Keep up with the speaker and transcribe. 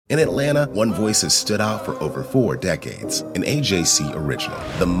In Atlanta, one voice has stood out for over 4 decades. An AJC original,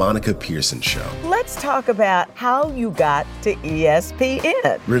 The Monica Pearson Show. Let's talk about how you got to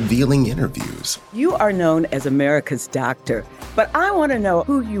ESPN. Revealing interviews. You are known as America's doctor, but I want to know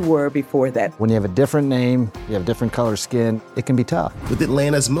who you were before that. When you have a different name, you have different color skin, it can be tough. With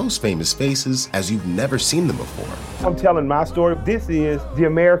Atlanta's most famous faces as you've never seen them before. I'm telling my story. This is the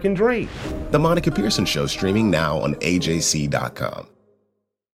American dream. The Monica Pearson Show, streaming now on AJC.com.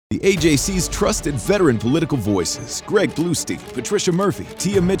 The AJC's trusted veteran political voices, Greg Bluestein, Patricia Murphy,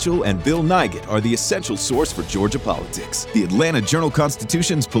 Tia Mitchell, and Bill Nighet, are the essential source for Georgia politics. The Atlanta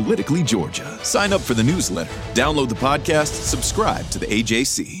Journal-Constitution's Politically Georgia. Sign up for the newsletter, download the podcast, subscribe to the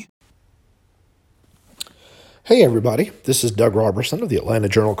AJC. Hey everybody, this is Doug Robertson of the Atlanta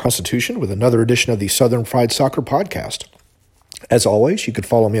Journal-Constitution with another edition of the Southern Fried Soccer Podcast. As always, you can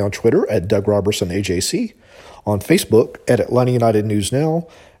follow me on Twitter at Doug Robertson AJC, on Facebook at Atlanta United News Now,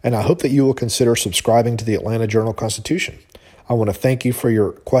 and I hope that you will consider subscribing to the Atlanta Journal-Constitution. I want to thank you for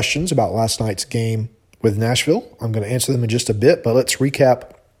your questions about last night's game with Nashville. I'm going to answer them in just a bit, but let's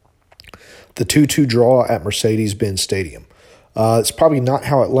recap the 2-2 draw at Mercedes-Benz Stadium. It's probably not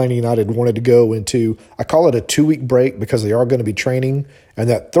how Atlanta United wanted to go into, I call it a 2-week break because they are going to be training, and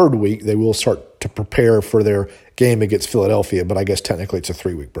that third week they will start to prepare for their game against Philadelphia, but I guess technically it's a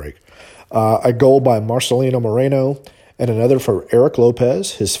 3-week break. A goal by Marcelino Moreno and another for Eric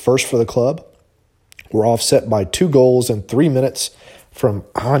Lopez, his first for the club, were offset by 2 goals in 3 minutes from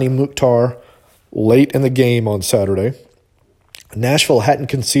Hani Mukhtar late in the game on Saturday. Nashville hadn't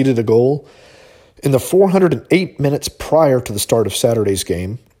conceded a goal in the 408 minutes prior to the start of Saturday's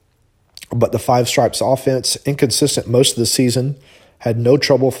game, but the Five Stripes offense, inconsistent most of the season, had no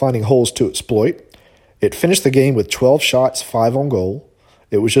trouble finding holes to exploit. It finished the game with 12 shots, 5 on goal.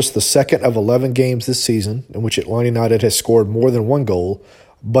 It was just the second of 11 games this season in which Atlanta United has scored more than 1 goal,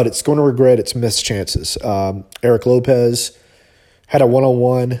 but it's going to regret its missed chances. Eric Lopez had a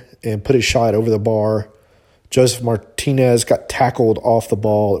one-on-one and put his shot over the bar. Joseph Martinez got tackled off the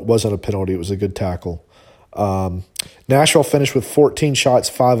ball. It wasn't a penalty. It was a good tackle. Nashville finished with 14 shots,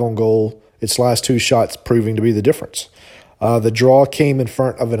 5 on goal, its last 2 shots proving to be the difference. The draw came in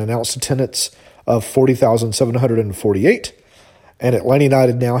front of an announced attendance of 40,748. And Atlanta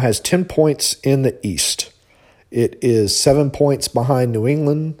United now has 10 points in the East. It is 7 points behind New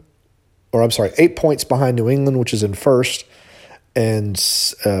England, 8 points behind New England, which is in first, and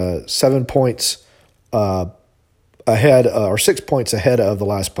 7 points ahead, or 6 points ahead of the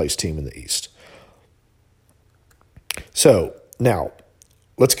last place team in the East. So now,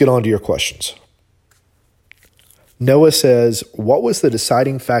 let's get on to your questions. Noah says, what was the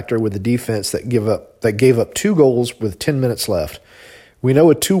deciding factor with the defense that gave up 2 goals with 10 minutes left? We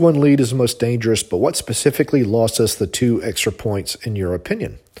know a 2-1 lead is the most dangerous, but what specifically lost us the 2 extra points in your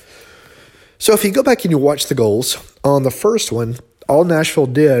opinion? So if you go back and you watch the goals, on the first one, all Nashville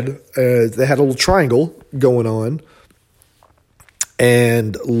did, they had a little triangle going on,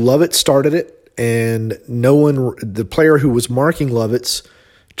 and Lovett started it, and the player who was marking Lovett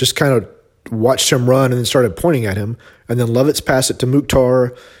just kind of watched him run and then started pointing at him. And then Lovett passed it to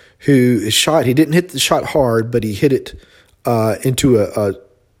Mukhtar, who shot. He didn't hit the shot hard, but he hit it into a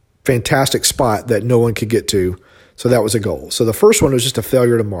fantastic spot that no one could get to. So that was a goal. So the first one was just a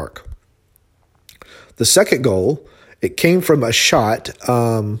failure to mark. The second goal, it came from a shot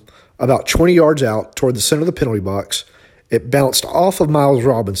about 20 yards out toward the center of the penalty box. It bounced off of Miles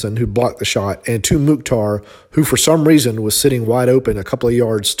Robinson, who blocked the shot, and to Mukhtar, who for some reason was sitting wide open a couple of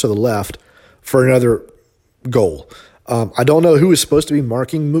yards to the left for another goal. I don't know who was supposed to be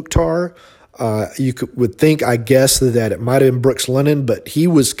marking Mukhtar. Would think, I guess, that it might have been Brooks Lennon, but he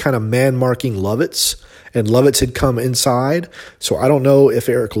was kind of man-marking Lovett, and Lovett had come inside. So I don't know if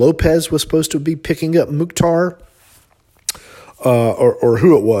Eric Lopez was supposed to be picking up Mukhtar or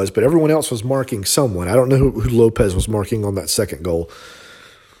who it was, but everyone else was marking someone. I don't know who Lopez was marking on that second goal,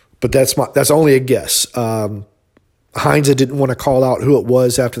 but that's only a guess. Heinze didn't want to call out who it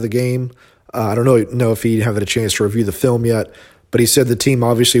was after the game. I don't know if he had a chance to review the film yet, but he said the team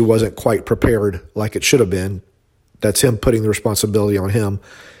obviously wasn't quite prepared like it should have been. That's him putting the responsibility on him,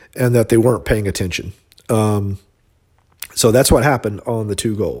 and that they weren't paying attention. So that's what happened on the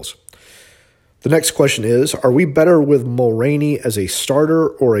 2 goals. The next question is, are we better with Mulroney as a starter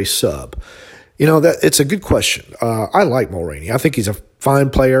or a sub? It's a good question. I like Mulroney. I think he's a fine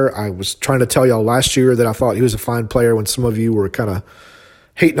player. I was trying to tell y'all last year that I thought he was a fine player when some of you were kind of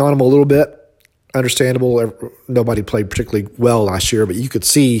hating on him a little bit. Understandable. Nobody played particularly well last year, but you could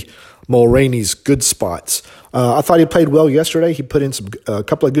see Mulroney's good spots. I thought he played well yesterday. He put in a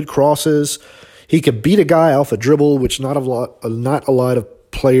couple of good crosses. He could beat a guy off a dribble, which not a lot of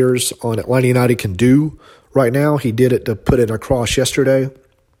players on Atlanta United can do right now. He did it to put it across yesterday.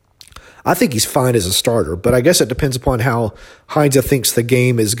 I think he's fine as a starter, but I guess it depends upon how Heinze thinks the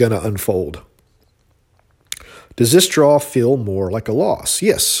game is going to unfold. Does this draw feel more like a loss?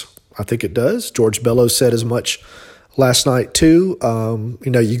 Yes, I think it does. George Bello said as much last night too.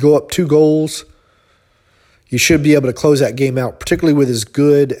 You go up 2 goals, you should be able to close that game out, particularly with as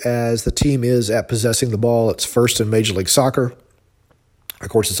good as the team is at possessing the ball. It's first in Major League Soccer. Of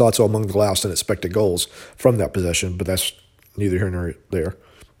course, it's also among the lowest in expected goals from that possession, but that's neither here nor there.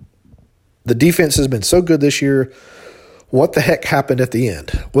 The defense has been so good this year. What the heck happened at the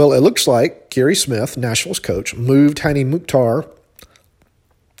end? Well, it looks like Gary Smith, Nashville's coach, moved Hani Mukhtar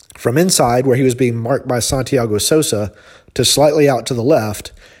from inside where he was being marked by Santiago Sosa to slightly out to the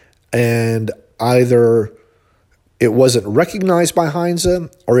left, and either it wasn't recognized by Heinze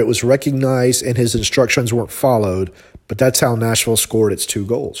or it was recognized and his instructions weren't followed, but that's how Nashville scored its 2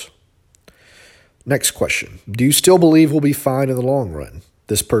 goals. Next question. Do you still believe we'll be fine in the long run?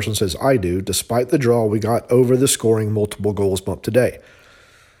 This person says, I do. Despite the draw, we got over the scoring multiple goals bump today.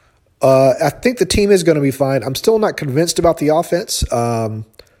 I think the team is going to be fine. I'm still not convinced about the offense.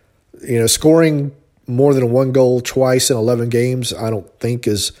 Scoring more than 1 goal twice in 11 games, I don't think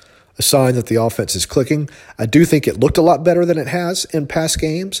is a sign that the offense is clicking. I do think it looked a lot better than it has in past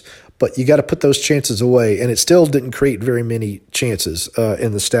games, but you got to put those chances away, and it still didn't create very many chances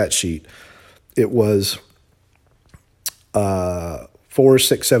in the stat sheet. It was 4,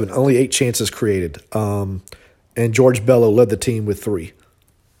 6, 7, only 8 chances created. And George Bello led the team with 3.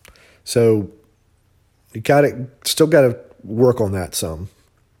 So you still got to work on that some.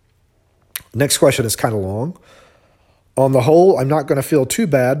 Next question is kind of long. On the whole, I'm not going to feel too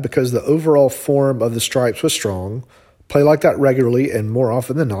bad because the overall form of the Stripes was strong. Play like that regularly, and more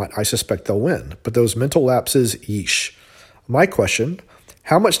often than not, I suspect they'll win. But those mental lapses, yeesh. My question,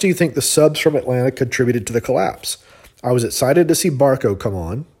 how much do you think the subs from Atlanta contributed to the collapse? I was excited to see Barco come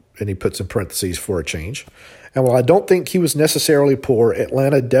on, and he puts in parentheses for a change. And while I don't think he was necessarily poor,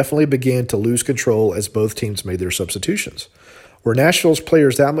 Atlanta definitely began to lose control as both teams made their substitutions. Were Nashville's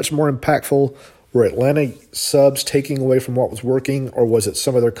players that much more impactful? Were Atlanta subs taking away from what was working, or was it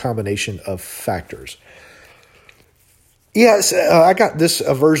some other combination of factors? Yes, I got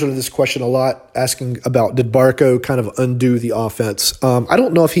a version of this question a lot, asking about did Barco kind of undo the offense. I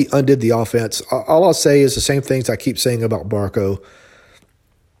don't know if he undid the offense. All I'll say is the same things I keep saying about Barco,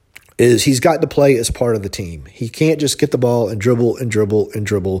 is he's got to play as part of the team. He can't just get the ball and dribble and dribble and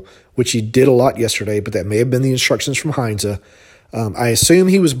dribble, which he did a lot yesterday, but that may have been the instructions from Heinze. I assume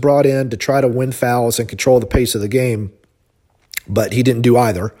he was brought in to try to win fouls and control the pace of the game, but he didn't do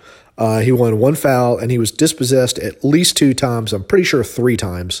either. He won 1 foul, and he was dispossessed at least 2 times, I'm pretty sure 3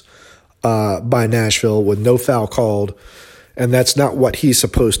 times, by Nashville with no foul called, and that's not what he's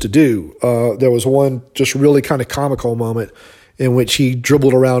supposed to do. There was one just really kind of comical moment in which he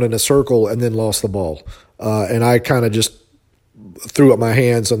dribbled around in a circle and then lost the ball. And I kind of just threw up my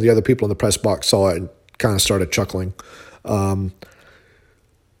hands, and the other people in the press box saw it and kind of started chuckling.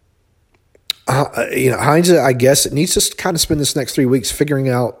 Heinze, I guess, it needs to kind of spend this next 3 weeks figuring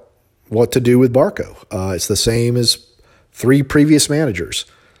out what to do with Barco. It's the same as 3 previous managers.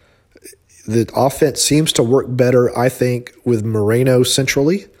 The offense seems to work better, I think, with Moreno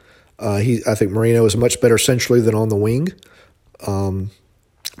centrally. I think Moreno is much better centrally than on the wing.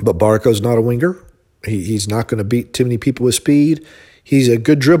 But Barco's not a winger. He's not going to beat too many people with speed. He's a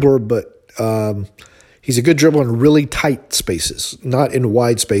good dribbler, but he's a good dribbler in really tight spaces, not in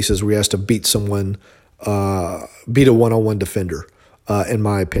wide spaces where he has to beat someone, beat a one-on-one defender, in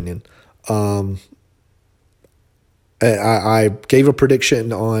my opinion. I gave a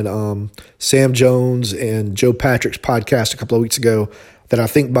prediction on Sam Jones and Joe Patrick's podcast a couple of weeks ago that I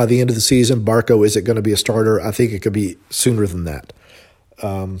think by the end of the season, Barco isn't going to be a starter. I think it could be sooner than that,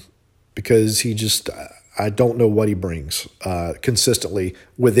 because I don't know what he brings consistently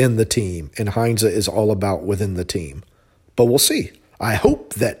within the team, and Heinze is all about within the team. But we'll see. I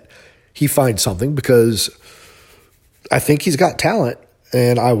hope that he finds something, because I think he's got talent,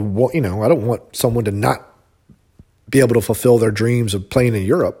 and I don't want someone to not be able to fulfill their dreams of playing in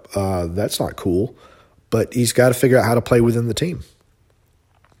Europe. That's not cool. But he's got to figure out how to play within the team.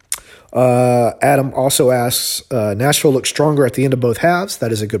 Adam also asks, Nashville looks stronger at the end of both halves.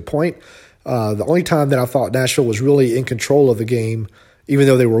 That is a good point. The only time that I thought Nashville was really in control of the game, even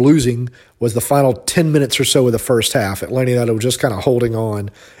though they were losing, was the final 10 minutes or so of the first half. Atlanta United was just kind of holding on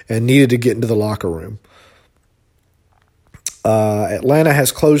and needed to get into the locker room. Atlanta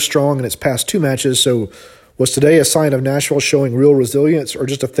has closed strong in its past 2 matches, so was today a sign of Nashville showing real resilience or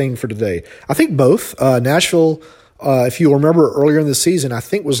just a thing for today? I think both. Nashville if you remember earlier in the season, I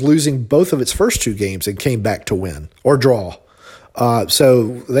think was losing both of its first 2 games and came back to win or draw.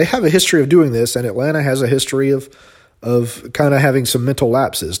 So they have a history of doing this, and Atlanta has a history of kind of having some mental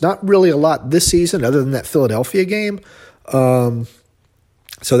lapses. Not really a lot this season other than that Philadelphia game.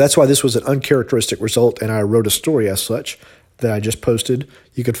 So that's why this was an uncharacteristic result, and I wrote a story as such that I just posted.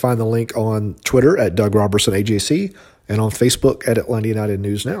 You can find the link on Twitter at Doug Robertson AJC and on Facebook at Atlanta United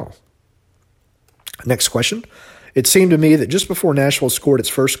News Now. Next question. It seemed to me that just before Nashville scored its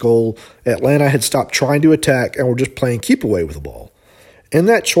first goal, Atlanta had stopped trying to attack and were just playing keep away with the ball. In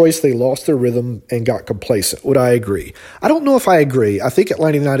that choice, they lost their rhythm and got complacent. Would I agree? I don't know if I agree. I think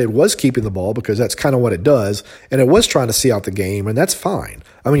Atlanta United was keeping the ball because that's kind of what it does, and it was trying to see out the game, and that's fine.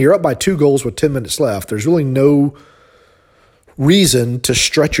 I mean, you're up by 2 goals with 10 minutes left. There's really no reason to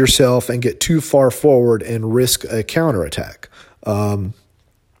stretch yourself and get too far forward and risk a counterattack.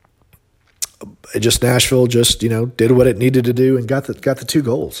 Nashville did what it needed to do and got the 2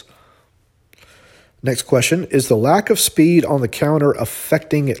 goals. Next question, is the lack of speed on the counter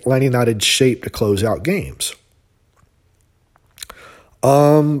affecting Atlanta United's shape to close out games?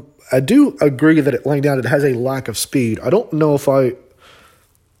 I do agree that Atlanta United has a lack of speed. I don't know if I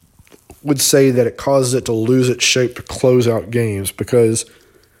would say that it causes it to lose its shape to close out games, because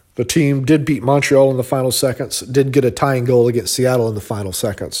the team did beat Montreal in the final seconds, did get a tying goal against Seattle in the final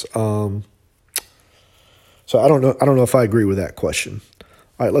seconds. So I don't know if I agree with that question.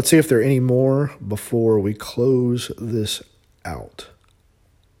 All right, let's see if there are any more before we close this out.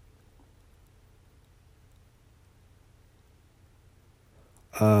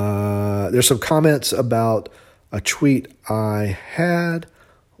 There's some comments about a tweet I had.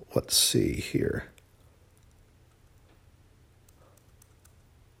 Let's see here.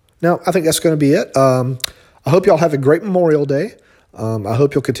 No, I think that's going to be it. I hope y'all have a great Memorial Day. I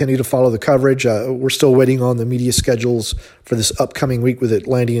hope you'll continue to follow the coverage. We're still waiting on the media schedules for this upcoming week with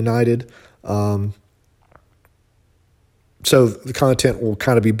Atlanta United. So the content will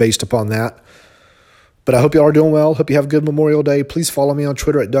kind of be based upon that. But I hope you all are doing well. Hope you have a good Memorial Day. Please follow me on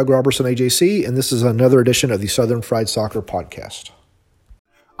Twitter at Doug Robertson AJC. And this is another edition of the Southern Fried Soccer Podcast.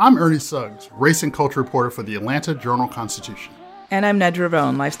 I'm Ernie Suggs, race and culture reporter for the Atlanta Journal-Constitution. And I'm Nedra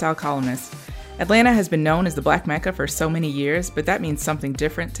Ravone, lifestyle columnist. Atlanta has been known as the Black Mecca for so many years, but that means something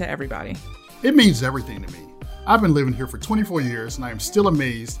different to everybody. It means everything to me. I've been living here for 24 years, and I am still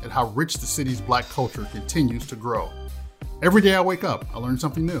amazed at how rich the city's Black culture continues to grow. Every day I wake up, I learn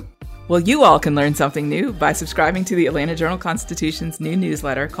something new. Well, you all can learn something new by subscribing to the Atlanta Journal-Constitution's new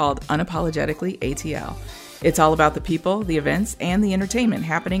newsletter called Unapologetically ATL. It's all about the people, the events, and the entertainment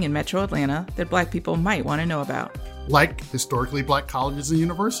happening in Metro Atlanta that Black people might want to know about. Like historically Black colleges and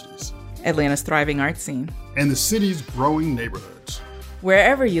universities. Atlanta's thriving art scene. And the city's growing neighborhoods.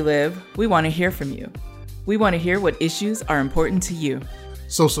 Wherever you live, we want to hear from you. We want to hear what issues are important to you.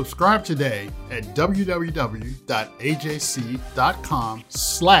 So subscribe today at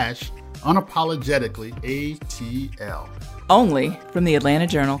www.ajc.com/unapologeticallyatl. Only from the Atlanta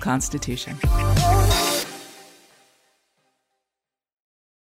Journal-Constitution.